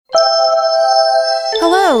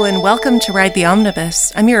Hello and welcome to Ride the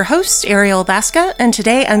Omnibus. I'm your host, Ariel Baska, and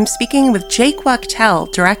today I'm speaking with Jake Wachtel,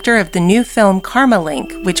 director of the new film Karma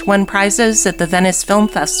Link, which won prizes at the Venice Film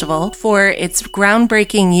Festival for its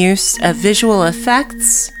groundbreaking use of visual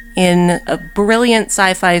effects in a brilliant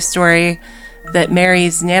sci-fi story that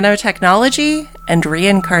marries nanotechnology and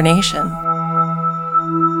reincarnation.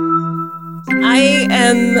 I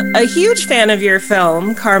am a huge fan of your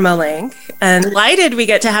film, Karma Link, and delighted we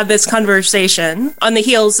get to have this conversation on the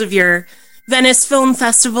heels of your Venice Film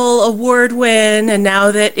Festival award win, and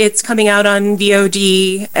now that it's coming out on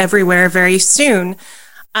VOD everywhere very soon.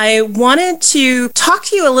 I wanted to talk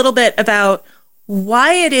to you a little bit about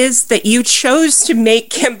why it is that you chose to make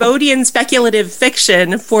Cambodian speculative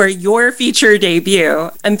fiction for your feature debut.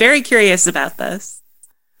 I'm very curious about this.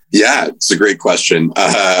 Yeah, it's a great question.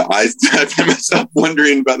 I find myself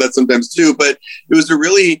wondering about that sometimes too, but it was a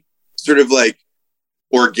really sort of like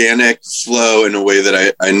organic flow in a way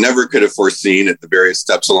that I never could have foreseen at the various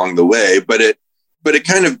steps along the way. But it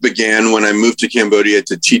kind of began when I moved to Cambodia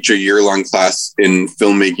to teach a year-long class in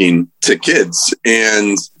filmmaking to kids.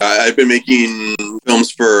 And I've been making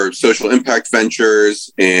films for social impact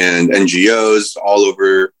ventures and NGOs all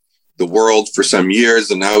over the world for some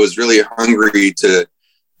years. And I was really hungry to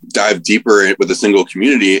dive deeper with a single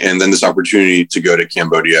community. And then this opportunity to go to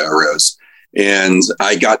Cambodia arose. And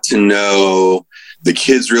I got to know the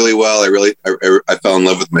kids really well. I fell in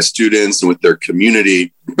love with my students and with their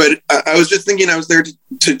community. But I was just thinking I was there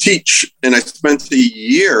to teach. And I spent a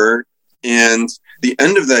year. And the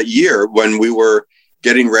end of that year, when we were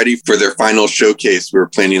getting ready for their final showcase, we were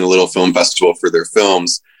planning a little film festival for their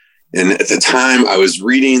films. And at the time, I was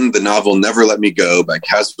reading the novel Never Let Me Go by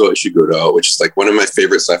Kazuo Ishiguro, which is like one of my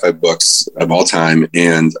favorite sci-fi books of all time.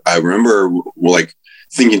 And I remember like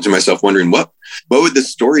thinking to myself, wondering what would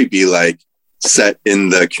this story be like set in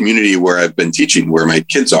the community where I've been teaching, where my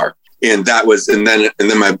kids are. And that was, and then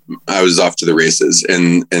I was off to the races,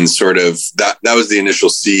 and sort of that was the initial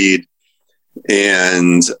seed.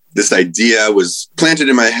 And this idea was planted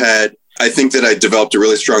in my head. I think that I developed a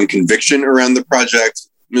really strong conviction around the project.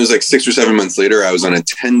 It was like 6 or 7 months later, I was on a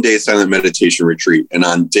 10-day silent meditation retreat. And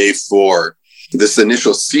on day 4, this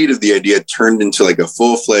initial seed of the idea turned into like a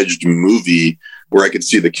full-fledged movie where I could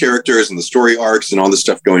see the characters and the story arcs and all the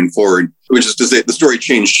stuff going forward, which is to say the story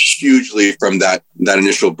changed hugely from that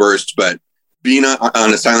initial burst. But being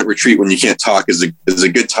on a silent retreat when you can't talk is a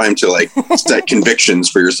good time to like set convictions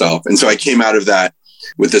for yourself. And so I came out of that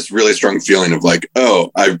with this really strong feeling of like, oh,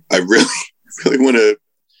 I really want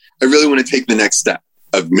to take the next step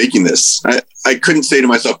of making this. I couldn't say to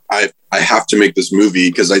myself, I have to make this movie,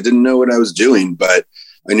 because I didn't know what I was doing, but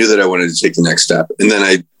I knew that I wanted to take the next step. And then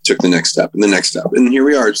I took the next step and the next step. And here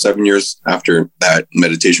we are 7 years after that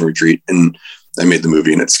meditation retreat, and I made the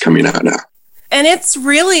movie and it's coming out now. And it's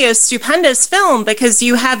really a stupendous film because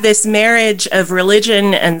you have this marriage of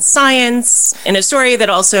religion and science in a story that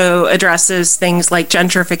also addresses things like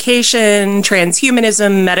gentrification,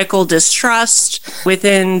 transhumanism, medical distrust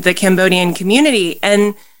within the Cambodian community.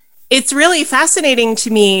 And it's really fascinating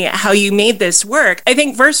to me how you made this work. I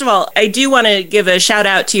think, first of all, I do want to give a shout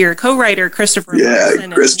out to your co-writer, Christopher Larson.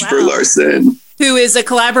 Yeah, Christopher Larson. Who is a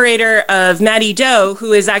collaborator of Maddie Doe,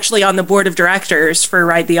 who is actually on the board of directors for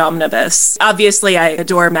Ride the Omnibus. Obviously, I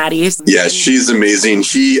adore Maddie. Yeah, she's amazing.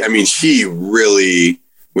 He really,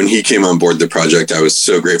 when he came on board the project, I was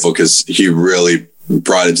so grateful because he really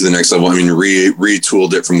brought it to the next level. I mean,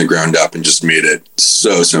 retooled it from the ground up and just made it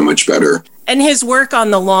so much better. And his work on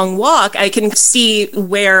The Long Walk, I can see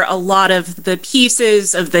where a lot of the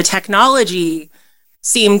pieces of the technology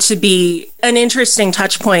seemed to be an interesting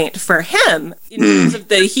touch point for him in terms of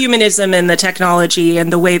the humanism and the technology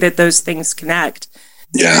and the way that those things connect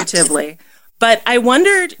narratively. But I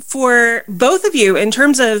wondered for both of you, in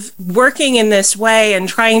terms of working in this way and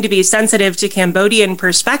trying to be sensitive to Cambodian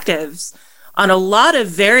perspectives on a lot of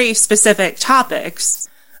very specific topics,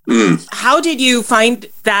 how did you find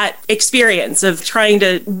that experience of trying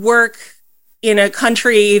to work in a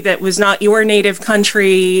country that was not your native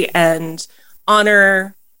country and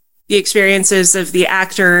honor the experiences of the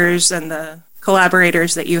actors and the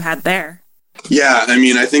collaborators that you had there? Yeah, I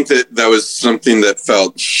mean, I think that was something that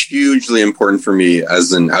felt hugely important for me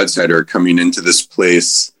as an outsider coming into this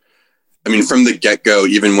place. I mean, from the get-go,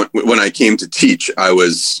 even when I came to teach, I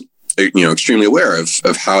was, extremely aware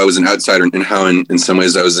of how I was an outsider and how in some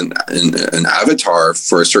ways I was an avatar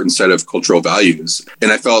for a certain set of cultural values.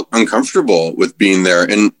 And I felt uncomfortable with being there.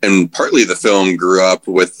 And partly the film grew out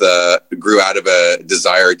of a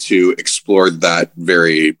desire to explore that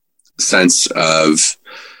very sense of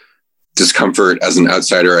discomfort as an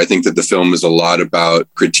outsider. I think that the film is a lot about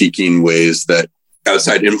critiquing ways that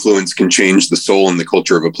outside influence can change the soul and the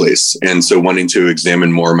culture of a place. And so wanting to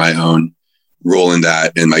examine more my own role in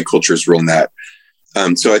that and my culture's role in that.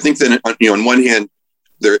 So I think that, on one hand,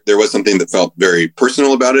 there was something that felt very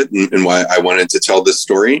personal about it and why I wanted to tell this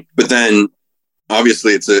story. But then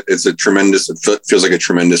obviously it feels like a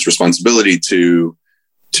tremendous responsibility to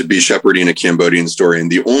be shepherding a Cambodian story.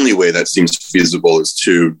 And the only way that seems feasible is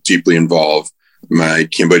to deeply involve my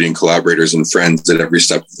Cambodian collaborators and friends at every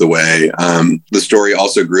step of the way. The story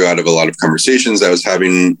also grew out of a lot of conversations I was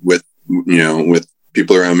having with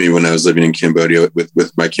people around me when I was living in Cambodia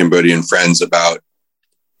with my Cambodian friends about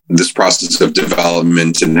this process of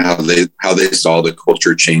development and how they saw the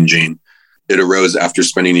culture changing. It arose after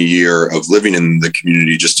spending a year of living in the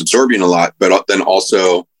community, just absorbing a lot, but then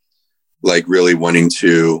also like really wanting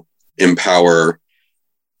to empower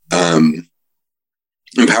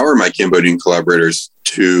my Cambodian collaborators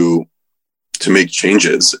to make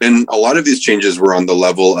changes. And a lot of these changes were on the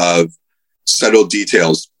level of subtle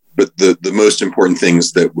details, but the most important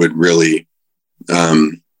things that would really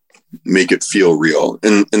make it feel real.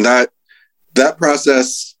 And that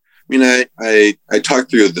process, I mean, I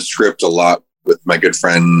talked through the script a lot with my good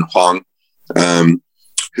friend Hong,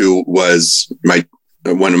 who was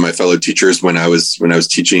one of my fellow teachers when I was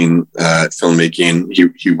teaching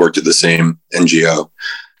filmmaking. He worked at the same NGO,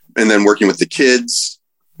 and then working with the kids,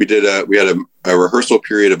 we had a rehearsal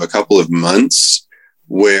period of a couple of months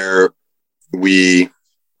where I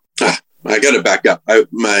got to back up.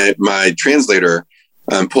 My translator,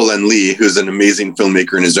 Polen Lee, who's an amazing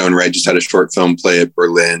filmmaker in his own right, just had a short film play at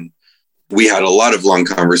Berlin. We had a lot of long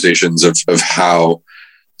conversations of how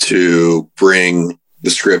to bring the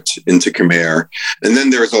script into Khmer. And then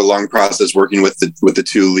there was a long process working with the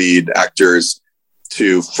two lead actors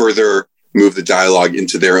to further move the dialogue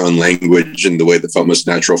into their own language in the way that felt most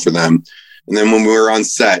natural for them. And then when we were on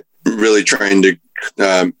set, really trying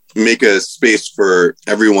to make a space for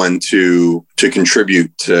everyone to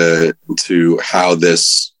contribute to how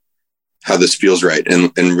this feels right,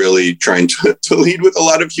 and really trying to lead with a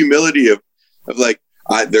lot of humility of like,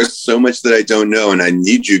 there's so much that I don't know, and I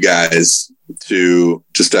need you guys to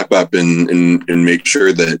step up and make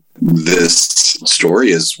sure that this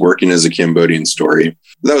story is working as a Cambodian story.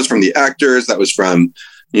 That was from the actors, that was from,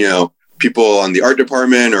 people on the art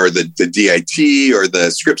department or the DIT or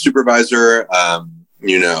the script supervisor,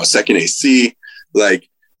 second AC. Like,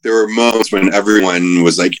 there were moments when everyone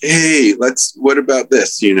was like, hey, what about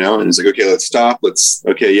this? And it's like, okay, let's stop.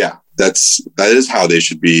 That is how they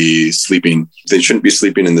should be sleeping. They shouldn't be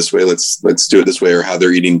sleeping in this way. Let's do it this way, or how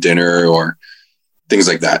they're eating dinner or things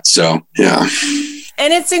like that. So, yeah.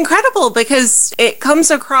 And it's incredible because it comes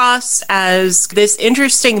across as this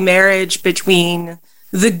interesting marriage between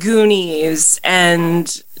The Goonies and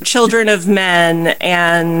Children of Men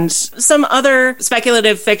and some other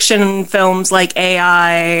speculative fiction films like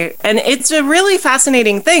AI. And it's a really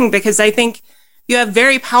fascinating thing because I think you have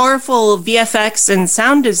very powerful VFX and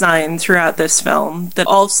sound design throughout this film that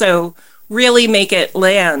also really make it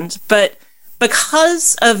land. But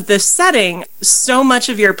because of the setting, so much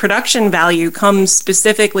of your production value comes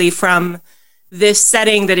specifically from this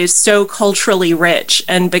setting that is so culturally rich.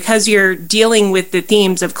 And because you're dealing with the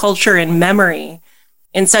themes of culture and memory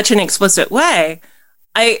in such an explicit way,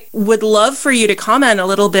 I would love for you to comment a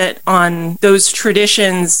little bit on those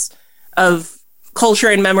traditions of culture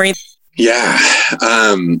and memory. Yeah.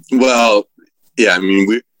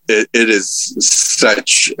 It is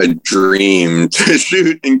such a dream to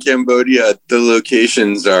shoot in Cambodia. The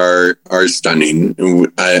locations are stunning.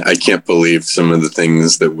 I can't believe some of the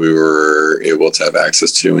things that we were able to have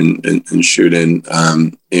access to and shoot in.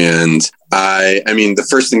 And the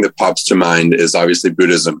first thing that pops to mind is obviously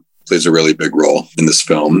Buddhism plays a really big role in this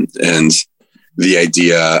film. And the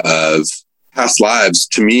idea of past lives,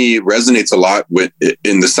 to me, resonates a lot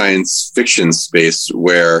in the science fiction space,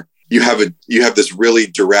 where you have this really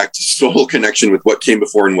direct soul connection with what came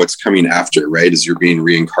before and what's coming after, right? As you're being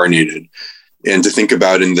reincarnated. And to think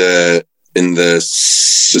about in the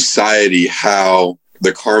society, how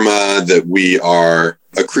the karma that we are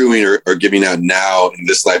accruing or giving out now in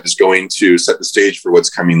this life is going to set the stage for what's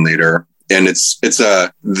coming later. And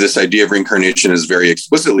this idea of reincarnation is very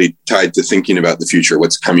explicitly tied to thinking about the future,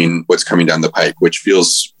 what's coming down the pike, which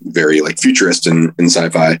feels very like futurist in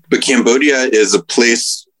sci-fi. But Cambodia is a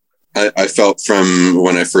place I felt from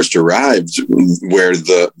when I first arrived, where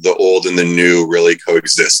the old and the new really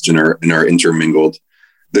coexist and are intermingled.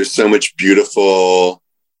 There's so much beautiful,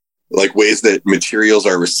 like, ways that materials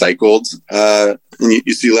are recycled. And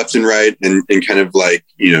you see left and right, and kind of like,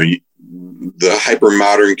 the hyper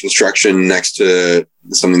modern construction next to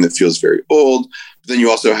something that feels very old. But then you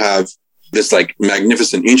also have this like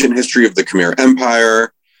magnificent ancient history of the Khmer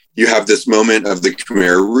Empire. You have this moment of the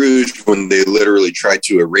Khmer Rouge when they literally tried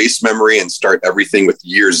to erase memory and start everything with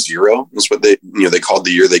year zero. That's what they called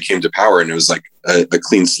the year they came to power. And it was like a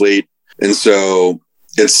clean slate. And so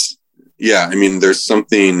there's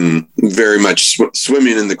something very much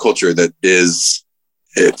swimming in the culture that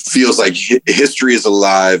it feels like history is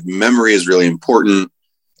alive. Memory is really important.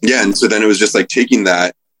 Yeah. And so then it was just like taking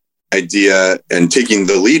that idea and taking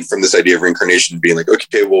the lead from this idea of reincarnation, being like,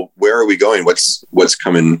 okay, well, where are we going? What's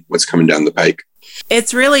coming down the pike?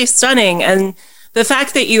 It's really stunning. And the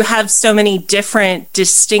fact that you have so many different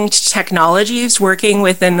distinct technologies working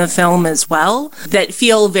within the film as well that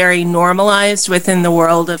feel very normalized within the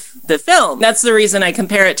world of the film. That's the reason I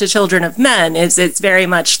compare it to Children of Men, is it's very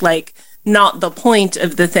much like not the point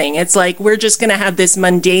of the thing. It's like, we're just going to have this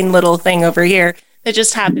mundane little thing over here. It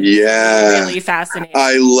just happens. Yeah. Really fascinating.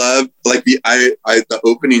 I love like the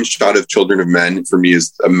opening shot of Children of Men for me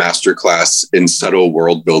is a masterclass in subtle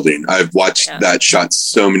world building. I've watched that shot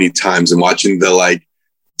so many times, and watching the like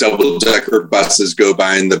double-decker buses go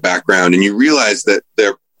by in the background, and you realize that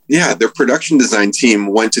their production design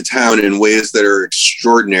team went to town in ways that are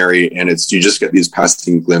extraordinary, and you just get these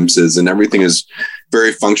passing glimpses, and everything is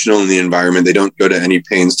very functional in the environment. They don't go to any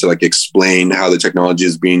pains to like explain how the technology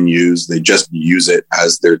is being used. They just use it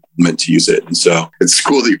as they're meant to use it. And so it's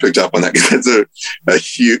cool that you picked up on that, because that's a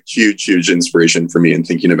huge inspiration for me in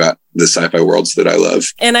thinking about the sci-fi worlds that I love.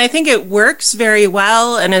 And I think it works very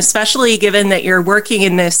well. And especially given that you're working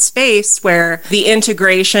in this space where the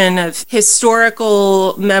integration of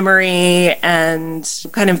historical memory and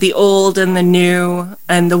kind of the old and the new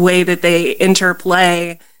and the way that they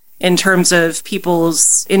interplay in terms of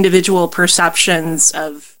people's individual perceptions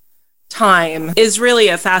of time is really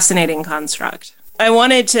a fascinating construct. I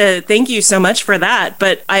wanted to thank you so much for that,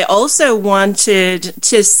 but I also wanted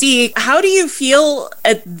to see, how do you feel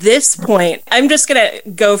at this point? I'm just going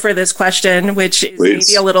to go for this question, which is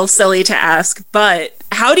maybe a little silly to ask, but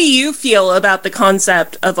how do you feel about the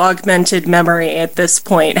concept of augmented memory at this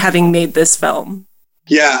point, having made this film?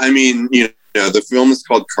 Yeah, I mean, the film is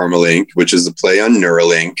called Karmalink, which is a play on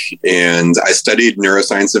Neuralink. And I studied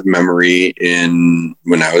neuroscience of memory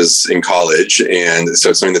when I was in college. And so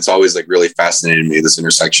it's something that's always like really fascinated me, this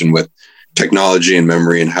intersection with technology and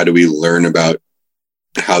memory, and how do we learn about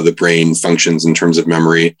how the brain functions in terms of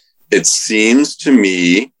memory. It seems to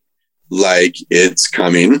me like it's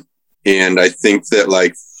coming. And I think that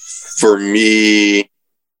like, for me,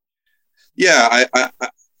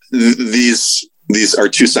 these are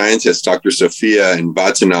two scientists, Dr. Sophia and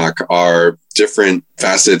Vatanak, are different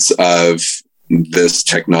facets of this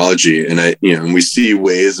technology. And and we see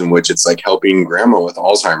ways in which it's like helping grandma with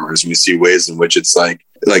Alzheimer's, and we see ways in which it's like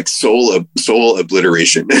soul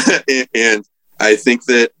obliteration. And I think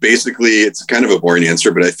that basically it's kind of a boring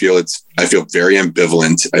answer, but I feel very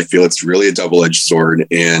ambivalent. I feel it's really a double-edged sword,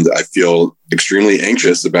 and I feel extremely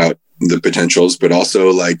anxious about the potentials, but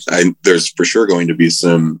also like there's for sure going to be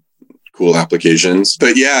some cool applications.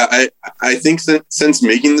 But yeah, I think that since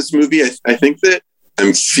making this movie, I think that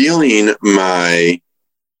I'm feeling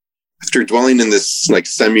after dwelling in this like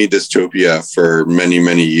semi-dystopia for many,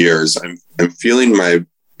 many years, I'm feeling my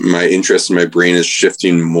interest in my brain is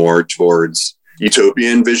shifting more towards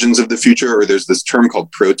utopian visions of the future, or there's this term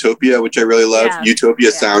called protopia, which I really love. Yeah.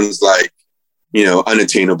 Utopia sounds like,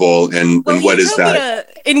 unattainable. And what is that?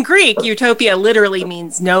 In Greek, utopia literally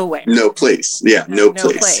means nowhere. No place. Yeah. No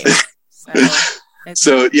place.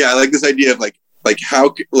 So yeah, I like this idea of how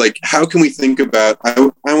can we think about, I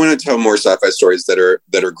want to tell more sci-fi stories that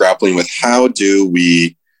are grappling with how do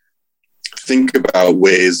we think about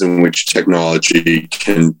ways in which technology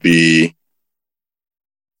can be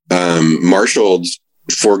marshaled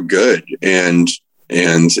for good and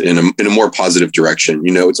in a more positive direction.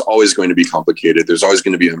 It's always going to be complicated. There's always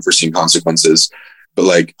going to be unforeseen consequences, but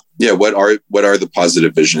what are the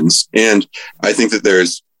positive visions? And I think that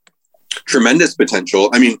there's tremendous potential.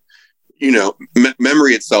 I mean,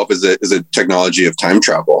 memory itself is a technology of time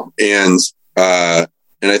travel. And I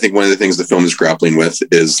think one of the things the film is grappling with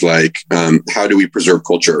is how do we preserve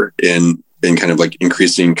culture in kind of like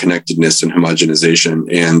increasing connectedness and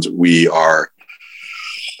homogenization. And we are,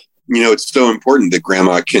 it's so important that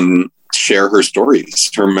grandma can share her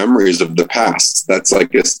stories, her memories of the past. That's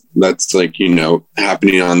happening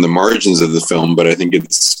on the margins of the film, but I think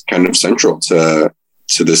it's kind of central to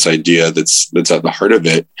this idea that's at the heart of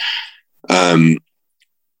it.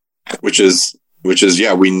 Which is,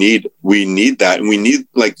 we need that. And we need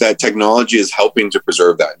that technology is helping to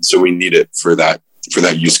preserve that. And so we need it for that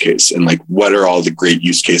use case. And what are all the great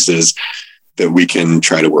use cases that we can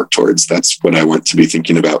try to work towards. That's what I want to be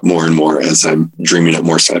thinking about more and more as I'm dreaming up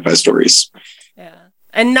more sci-fi stories. Yeah.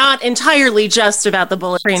 And not entirely just about the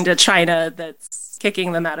bullet train to China that's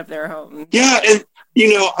kicking them out of their home. Yeah. And,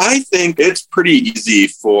 I think it's pretty easy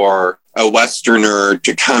for a Westerner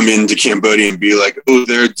to come into Cambodia and be like, oh,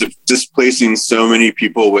 they're displacing so many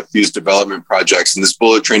people with these development projects, and this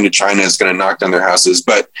bullet train to China is going to knock down their houses.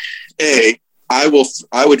 But I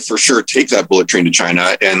would for sure take that bullet train to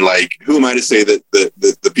China. And like, who am I to say that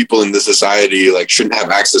the people in the society like shouldn't have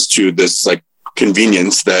access to this like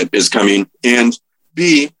convenience that is coming? And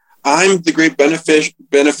B, I'm the great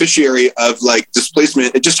beneficiary of like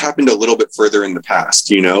displacement. It just happened a little bit further in the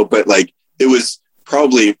past, but like it was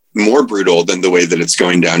probably more brutal than the way that it's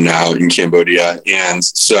going down now in Cambodia. And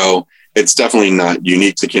so it's definitely not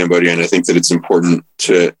unique to Cambodia. And I think that it's important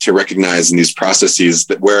to recognize in these processes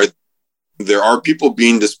that where there are people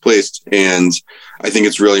being displaced. And I think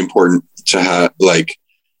it's really important to have like,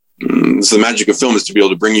 so the magic of film is to be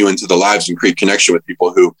able to bring you into the lives and create connection with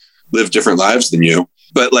people who live different lives than you.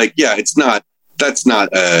 But like, yeah, that's not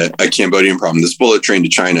a Cambodian problem. This bullet train to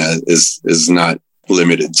China is not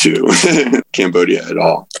limited to Cambodia at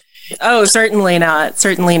all. Oh, certainly not.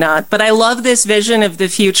 Certainly not. But I love this vision of the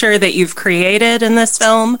future that you've created in this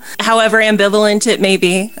film, however ambivalent it may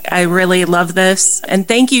be. I really love this. And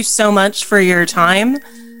thank you so much for your time.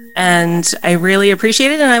 And I really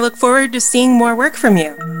appreciate it. And I look forward to seeing more work from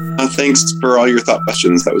you. Thanks for all your thought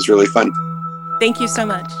questions. That was really fun. Thank you so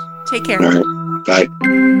much. Take care. All right. Bye.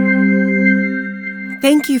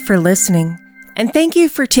 Thank you for listening. And thank you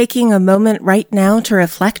for taking a moment right now to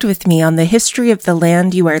reflect with me on the history of the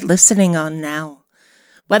land you are listening on now.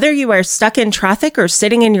 Whether you are stuck in traffic or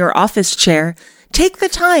sitting in your office chair, take the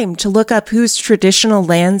time to look up whose traditional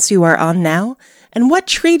lands you are on now and what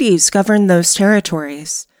treaties govern those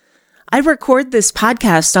territories. I record this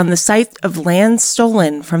podcast on the site of land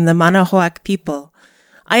stolen from the Manahoac people.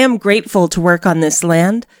 I am grateful to work on this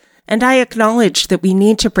land, and I acknowledge that we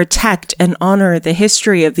need to protect and honor the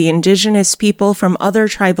history of the indigenous people from other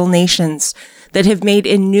tribal nations that have made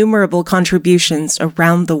innumerable contributions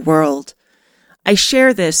around the world. I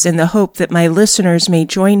share this in the hope that my listeners may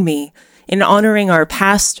join me in honoring our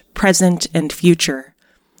past, present, and future.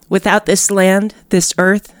 Without this land, this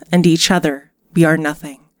earth, and each other, we are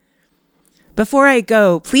nothing. Before I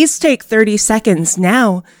go, please take 30 seconds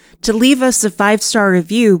now to leave us a 5-star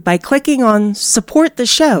review by clicking on Support the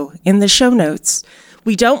Show in the show notes.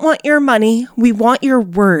 We don't want your money, we want your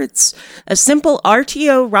words. A simple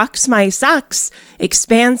RTO rocks my socks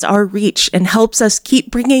expands our reach and helps us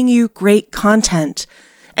keep bringing you great content.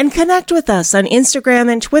 And connect with us on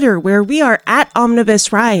Instagram and Twitter, where we are at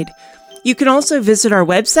Omnibus Ride. You can also visit our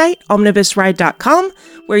website, omnibusride.com,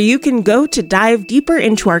 where you can go to dive deeper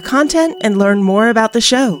into our content and learn more about the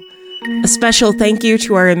show. A special thank you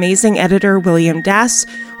to our amazing editor, William Dass.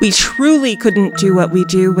 We truly couldn't do what we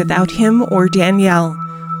do without him or Danielle.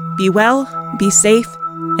 Be well, be safe,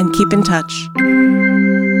 and keep in touch.